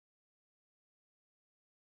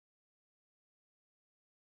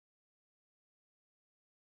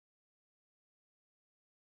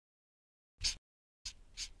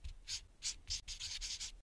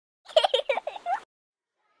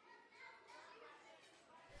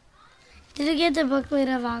Did you get the booklet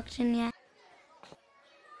of auction yet?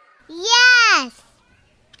 Yes!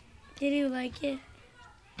 Did you like it?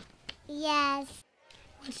 Yes.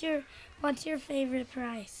 What's your favorite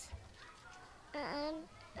prize? I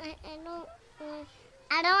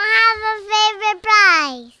don't have a favorite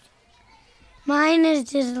prize. Mine is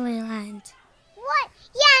Disneyland. What?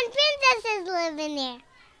 Yeah, and princesses live in there.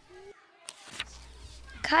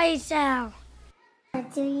 Cheder. What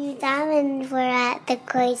do you diamond for at the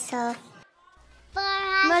castle? For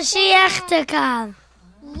Mashiach to come.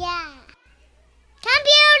 Yeah.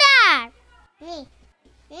 Computer! Me.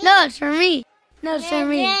 No, it's for me. No, it's for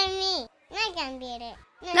me. Me. My computer.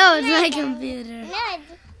 No, it's my computer. No, it's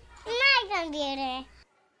my computer.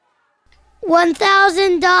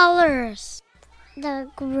 $1,000. The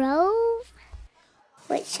Grove?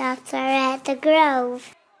 What shops are at the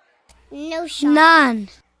Grove? No shop. None.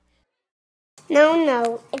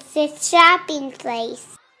 No, it's a shopping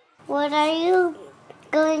place. What are you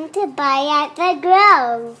going to buy at the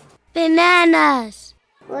Grove? Bananas.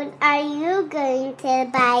 What are you going to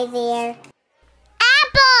buy there?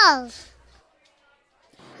 Apples!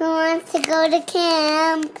 Who wants to go to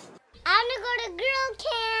camp? I want to go to girl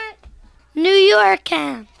camp. New York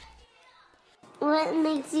camp. What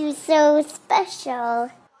makes you so special?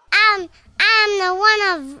 I'm the one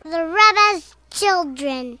of the Rebbe's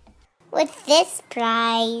children. What's this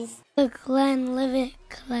prize? The Glenlivet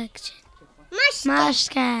collection.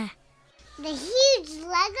 Mashka. The huge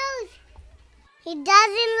Legos? He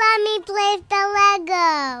doesn't let me play with the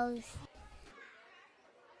Legos.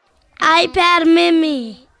 iPad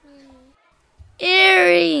mini.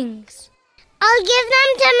 Earrings. I'll give them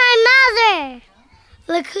to my mother.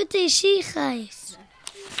 Lakute shichais.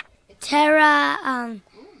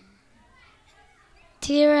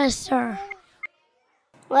 Tirasur.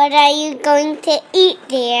 What are you going to eat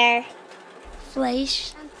there?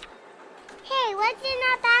 Fleisch. Hey, what's in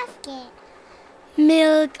that basket?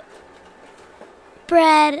 Milk.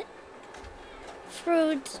 Bread.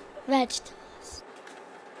 Fruits. Vegetables.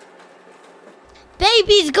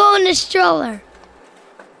 Baby's going to stroller.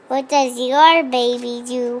 What does your baby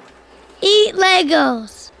do? Eat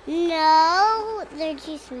Legos. No, they're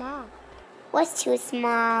too small. What's too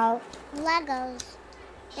small? Legos.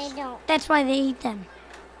 They don't. That's why they eat them.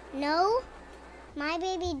 No, my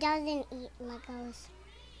baby doesn't eat Legos.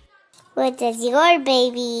 What does your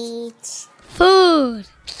baby eat? Food.